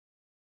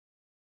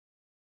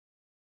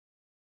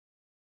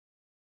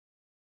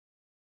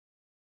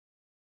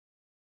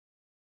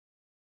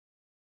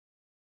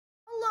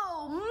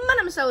My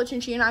name is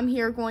Chinchi, and I'm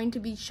here going to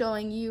be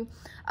showing you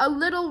a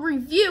little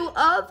review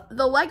of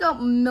the Lego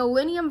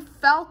Millennium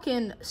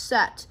Falcon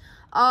set.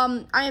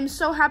 I am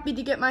so happy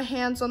to get my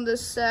hands on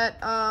this set.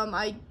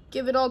 I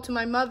give it all to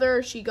my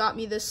mother. She got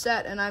me this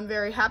set, and I'm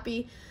very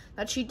happy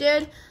that she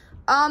did.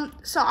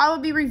 So I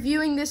will be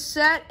reviewing this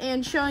set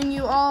and showing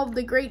you all of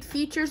the great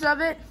features of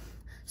it.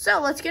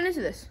 So let's get into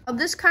this.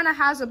 This kind of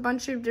has a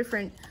bunch of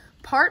different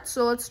parts,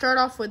 so let's start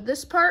off with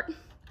this part.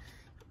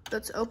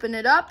 Let's open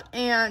it up,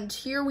 and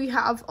here we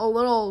have a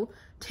little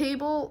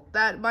table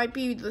that might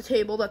be the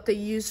table that they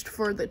used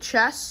for the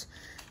chess.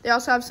 They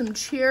also have some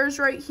chairs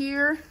right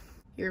here.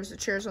 Here's the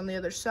chairs on the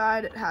other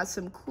side. It has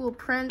some cool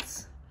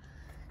prints.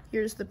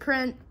 Here's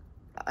the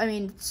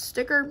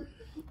sticker.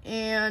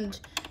 And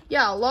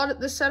yeah,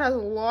 this set has a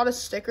lot of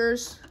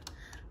stickers.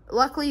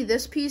 Luckily,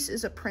 this piece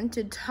is a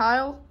printed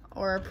tile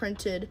or a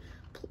printed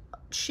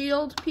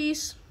shield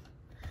piece.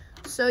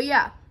 So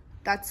yeah,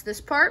 that's this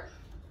part.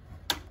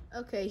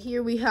 Okay,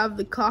 here we have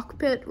the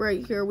cockpit.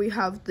 Right here we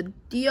have the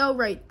Dio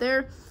right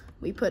there.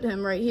 We put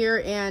him right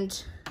here,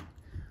 and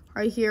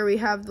right here we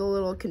have the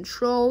little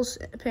controls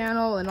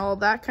panel and all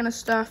that kind of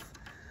stuff.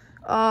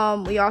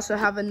 We also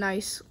have a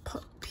nice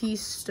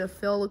piece to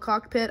fill the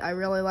cockpit. I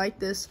really like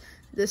this.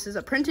 This is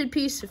a printed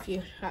piece, if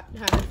you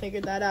haven't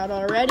figured that out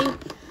already.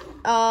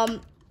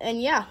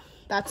 And yeah,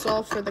 that's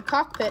all for the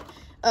cockpit.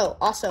 Oh,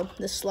 also,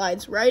 this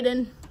slides right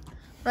in,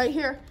 right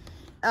here.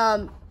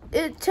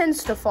 It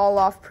tends to fall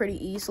off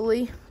pretty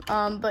easily,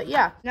 but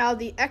yeah. Now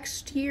the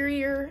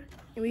exterior,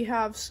 we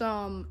have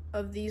some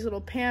of these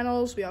little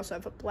panels. We also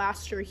have a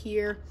blaster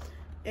here,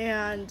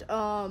 and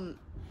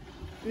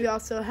we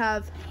also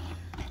have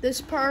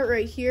this part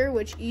right here,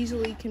 which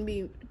easily can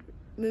be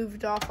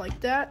moved off like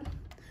that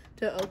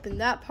to open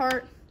that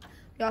part.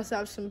 We also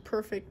have some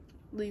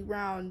perfectly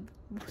round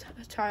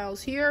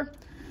tiles here,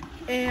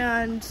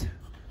 and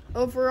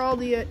overall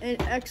the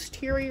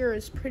exterior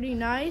is pretty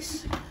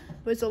nice.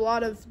 With a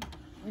lot of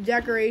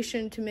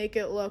decoration to make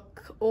it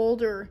look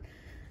old or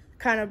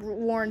kind of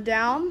worn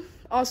down.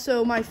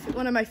 Also,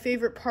 one of my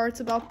favorite parts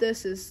about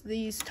this is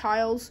these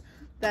tiles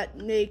that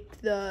make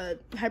the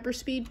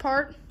hyperspeed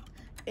part,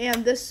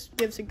 and this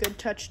gives a good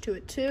touch to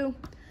it too.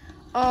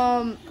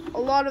 A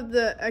lot of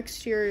the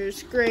exterior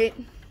is great,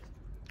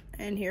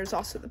 and here's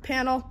also the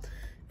panel.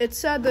 It's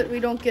sad that we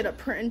don't get a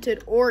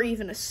printed or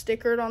even a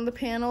stickered on the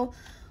panel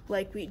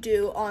like we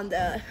do on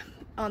the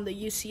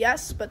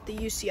UCS, but the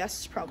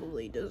UCS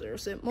probably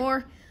deserves it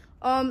more.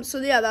 So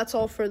yeah, that's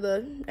all for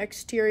the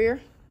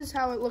exterior. This is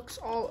how it looks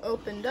all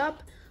opened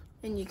up,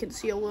 and you can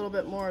see a little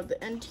bit more of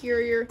the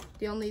interior.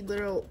 The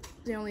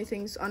only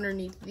things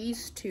underneath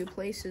these two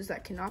places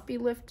that cannot be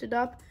lifted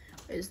up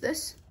is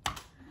this,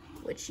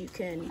 which you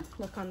can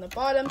look on the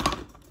bottom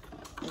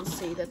and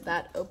see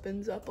that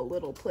opens up a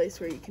little place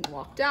where you can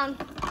walk down.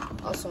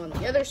 Also on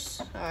the other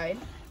side,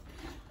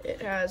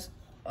 it has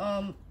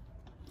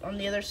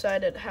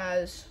it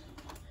has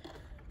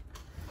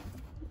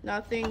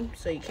nothing,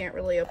 so you can't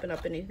really open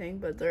up anything,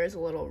 but there is a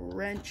little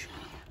wrench,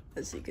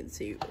 as you can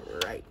see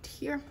right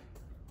here.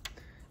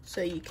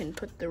 So you can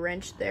put the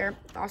wrench there.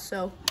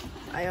 Also,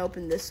 I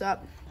opened this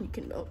up. You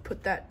can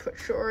put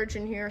storage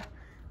in here,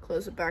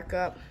 close it back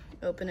up,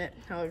 open it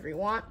however you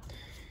want.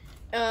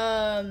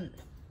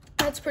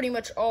 That's pretty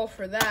much all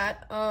for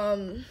that.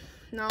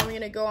 Now I'm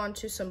gonna go on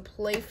to some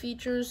play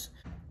features.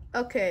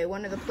 Okay,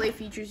 one of the play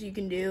features you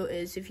can do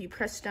is if you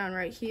press down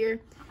right here,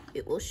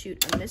 it will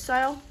shoot a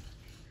missile.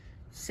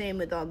 Same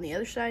with on the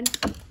other side.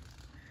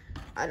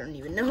 I don't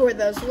even know where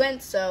those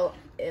went, so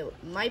it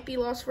might be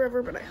lost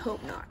forever, but I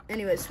hope not.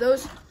 Anyways,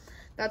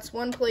 that's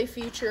one play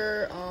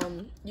feature.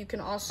 You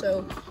can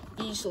also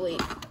easily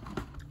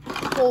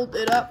hold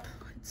it up.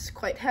 It's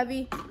quite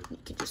heavy. You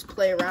can just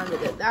play around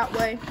with it that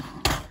way.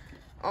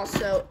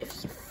 Also,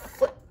 if you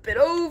flip it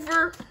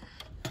over,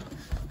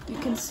 you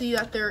can see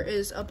that there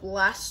is a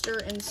blaster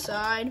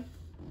inside.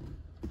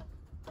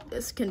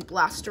 This can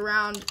blast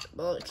around.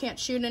 Well, it can't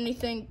shoot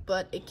anything,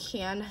 but it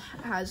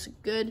has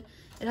good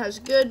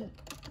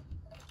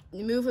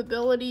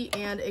movability,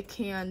 and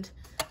it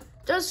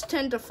does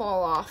tend to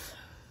fall off,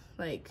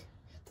 like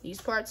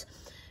these parts.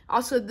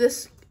 Also,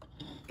 this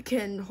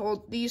can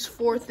hold, these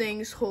four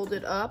things hold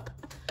it up.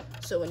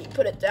 So when you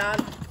put it down,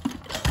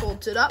 it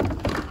holds it up.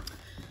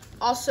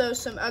 Also,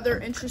 some other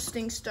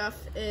interesting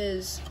stuff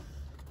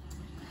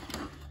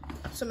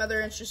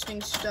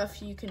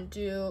you can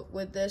do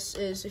with this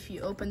is if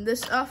you open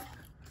this up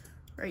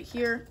right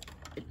here,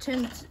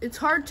 it's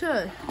hard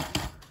to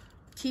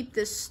keep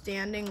this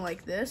standing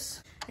like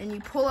this, and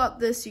you pull out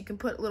this, you can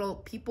put little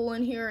people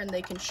in here and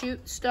they can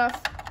shoot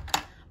stuff.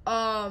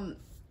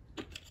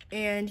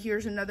 And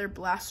here's another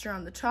blaster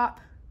on the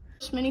top.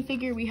 This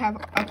minifigure, we have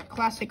a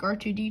classic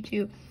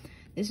R2-D2.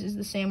 This is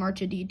the same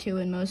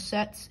R2-D2 in most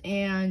sets,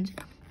 and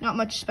not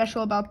much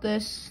special about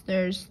this.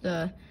 There's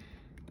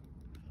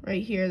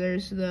right here,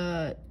 there's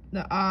the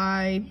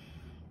eye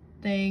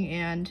thing,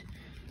 and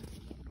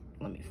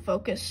let me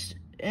focus,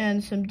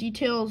 and some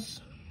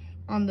details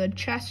on the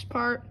chest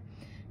part,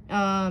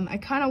 I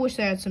kind of wish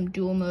they had some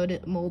dual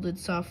molded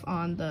stuff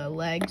on the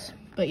legs.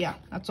 But yeah,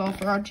 that's all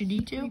for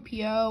R2-D2.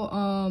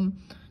 3PO,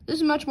 this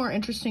is much more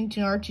interesting to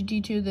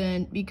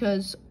R2-D2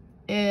 because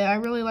I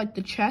really like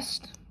the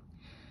chest,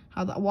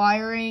 how the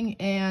wiring,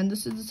 and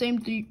this is the same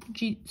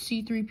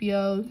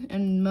C3PO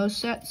in most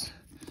sets,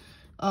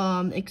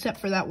 except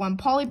for that one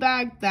poly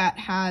bag that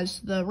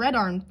has the red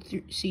arm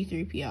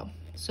C3PO.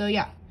 So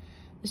yeah,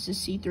 this is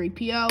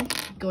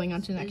C3PO. Going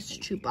on to the next.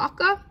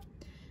 Chewbacca.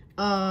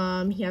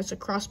 He has a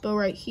crossbow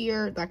right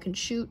here that can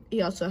shoot.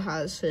 He also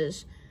has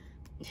his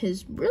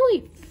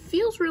really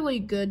feels really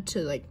good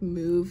to like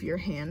move your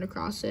hand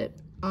across it.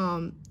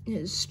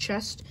 His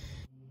chest.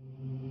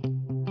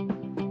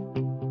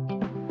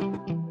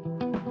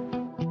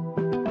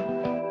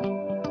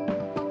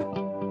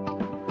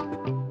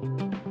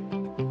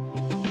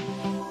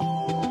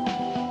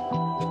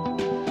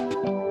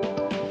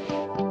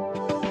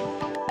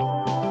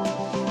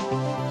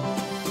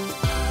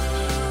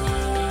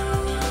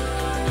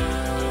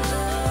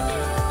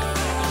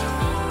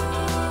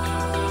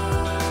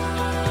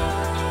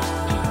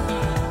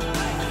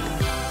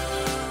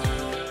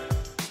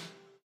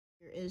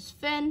 Is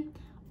Finn.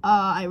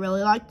 I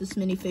really like this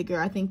minifigure.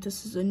 I think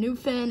this is a new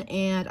Finn,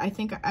 and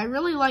I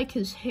really like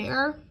his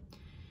hair,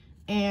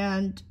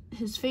 and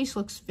his face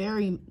looks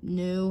very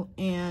new,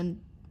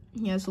 and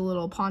he has a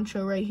little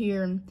poncho right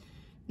here, and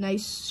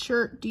nice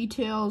shirt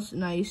details,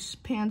 nice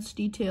pants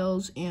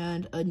details,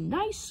 and a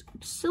nice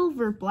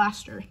silver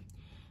blaster.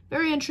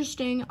 Very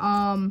interesting.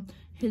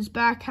 His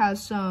back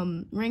has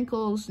some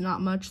wrinkles,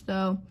 not much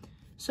though.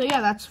 So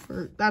yeah,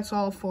 that's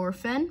all for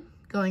Finn.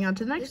 Going on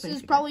to the next. This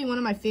is probably one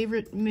of my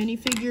favorite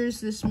minifigures.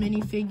 This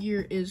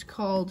minifigure is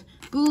called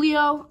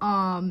Bulio.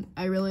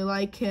 I really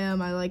like him.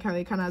 I like how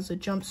he kind of has a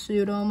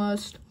jumpsuit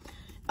almost.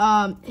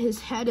 His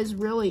head is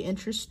really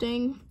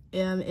interesting.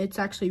 It's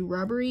actually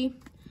rubbery.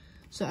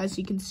 So as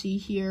you can see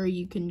here,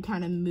 you can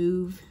kind of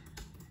move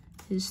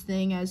his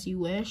thing as you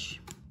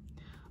wish.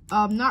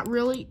 Not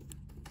really,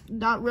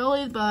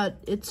 but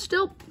it's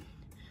still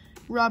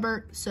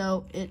rubber,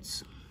 so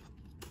it's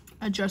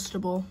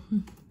adjustable.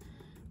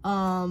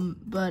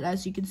 But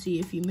as you can see,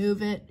 if you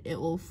move it, it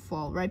will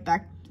fall right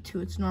back to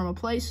its normal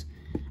place.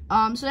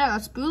 So yeah,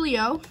 that's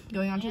Bulio.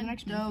 Going on to the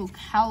next.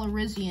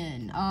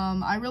 Calrissian.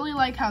 I really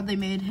like how they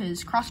made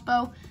his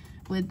crossbow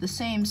with the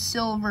same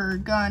silver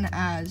gun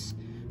as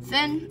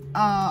Finn.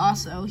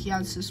 Also, he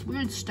has this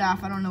weird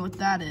staff. I don't know what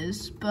that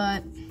is,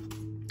 but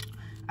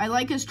I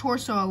like his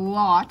torso a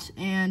lot,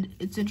 and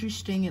it's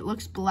interesting. It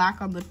looks black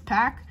on the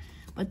pack,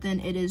 but then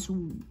it is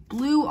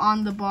blue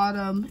on the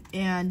bottom,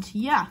 and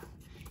yeah.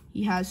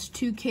 He has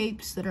two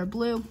capes that are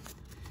blue,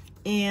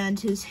 and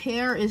his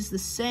hair is the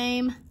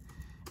same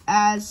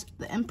as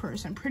the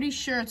Emperor's. I'm pretty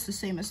sure it's the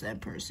same as the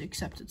Emperor's,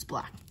 except it's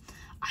black.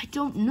 I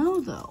don't know,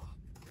 though.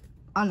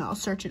 Oh, no, I'll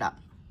search it up.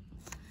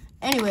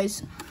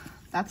 Anyways,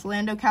 that's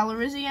Lando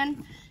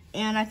Calrissian,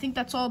 and I think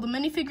that's all the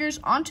minifigures.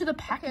 Onto the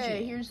packaging.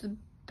 Okay, here's the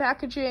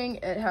packaging.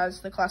 It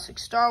has the classic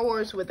Star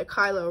Wars with the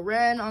Kylo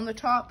Ren on the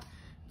top.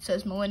 It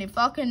says Millennium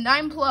Falcon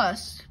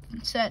 9+.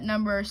 Set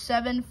number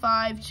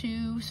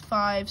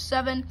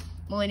 75257,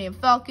 Millennium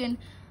Falcon,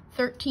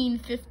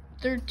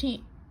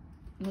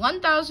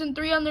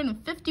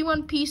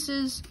 1,351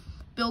 pieces,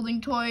 building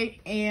toy,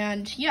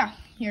 and yeah,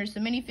 here's the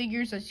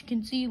minifigures. As you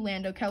can see,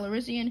 Lando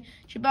Calrissian,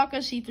 Chewbacca,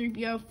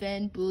 C3PO,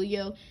 Finn,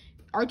 Bulio,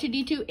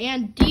 R2-D2,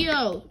 and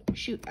Dio.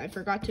 Shoot, I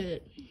forgot to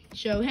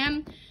show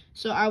him.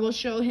 So I will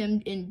show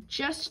him in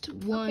just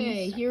one.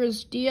 Okay, here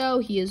is Dio.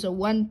 He is a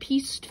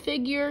one-pieced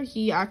figure.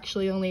 He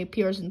actually only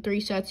appears in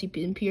 3 sets. He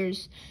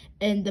appears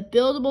in the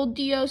buildable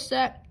Dio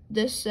set,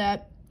 this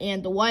set,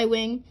 and the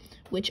Y-Wing,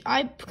 which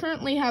I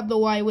currently have the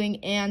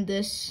Y-Wing and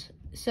this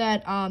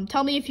set.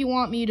 Tell me if you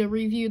want me to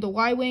review the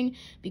Y-Wing,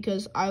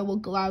 because I will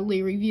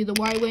gladly review the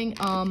Y-Wing.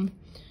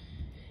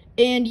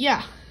 And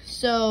yeah,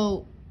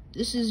 so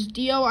this is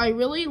Dio. I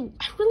really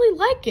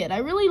like it. I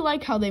really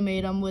like how they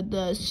made him with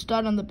the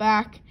stud on the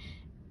back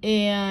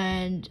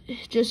and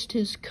just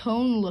his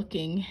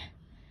cone-looking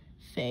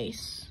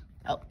face.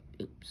 Oh,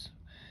 oops.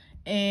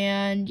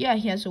 And yeah,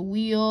 he has a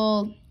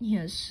wheel.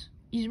 He's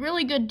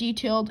really good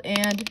detailed,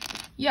 and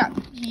yeah,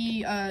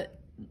 he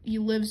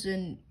lives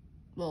in,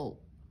 well,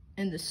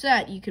 in the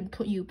set. You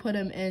put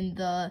him in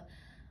the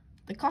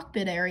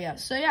cockpit area.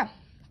 So yeah,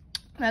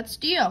 that's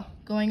Dio.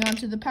 Going on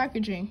to the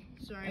packaging.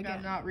 Sorry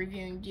about not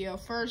reviewing Dio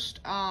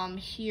first.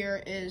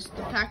 Here is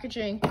the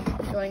packaging.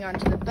 Going on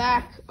to the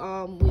back,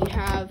 we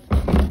have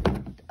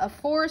a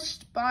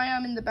forest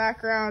biome in the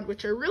background,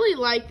 which I really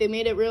like. They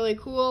made it really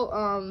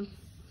cool.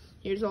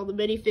 Here's all the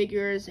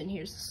minifigures, and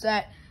here's the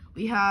set.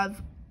 We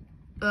have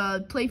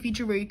a play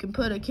feature where you can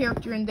put a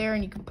character in there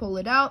and you can pull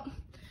it out.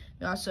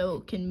 You also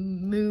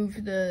can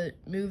move the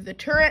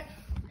turret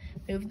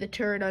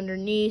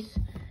underneath,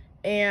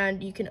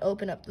 and you can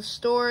open up the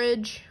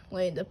storage,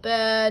 lay in the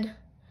bed,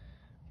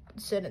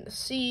 sit in the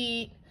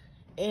seat,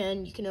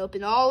 and you can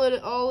open all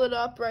it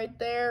up right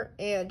there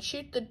and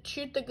shoot the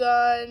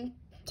gun,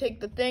 take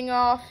the thing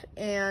off,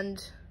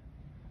 and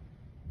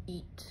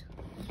eat.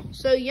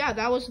 So yeah,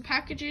 that was the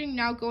packaging.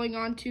 Now going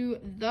on to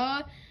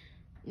the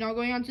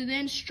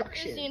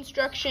instructions. Here's the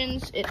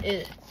instructions.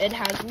 It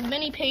has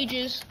many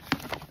pages.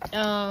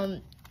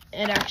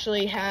 It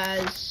actually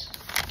has,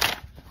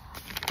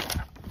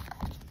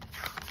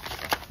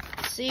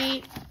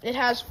 see, it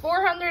has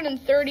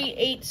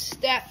 438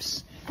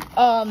 steps.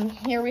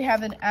 Here we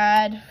have an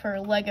ad for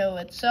Lego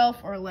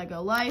itself, or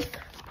Lego Life.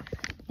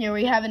 Here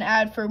we have an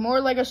ad for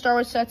more Lego Star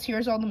Wars sets.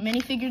 Here's all the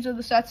minifigures of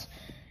the sets.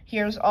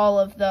 Here's all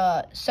of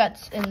the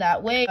sets in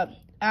that way.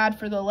 Ad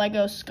for the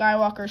Lego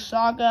Skywalker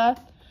Saga,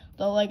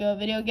 the Lego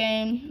video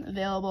game,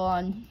 available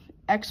on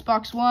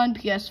Xbox One,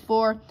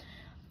 PS4,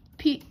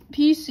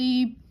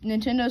 PC,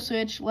 Nintendo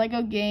Switch,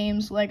 Lego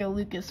Games, Lego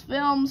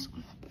Lucasfilms,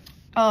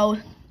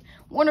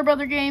 Warner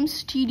Brother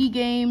Games, TD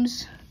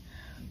Games,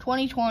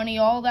 2020,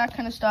 all that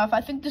kind of stuff.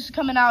 I think this is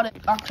coming out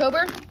in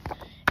October.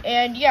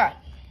 And yeah,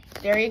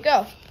 there you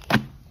go.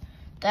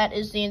 That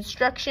is the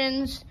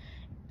instructions.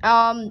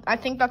 I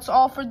think that's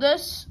all for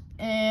this.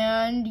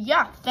 And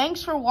yeah,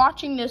 thanks for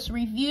watching this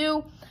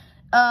review.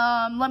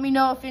 Let me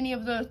know if any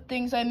of the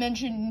things I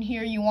mentioned in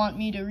here you want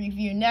me to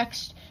review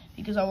next,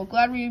 because I will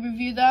gladly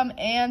review them.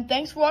 And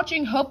thanks for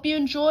watching. Hope you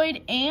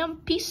enjoyed,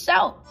 and peace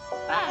out.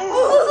 Bye.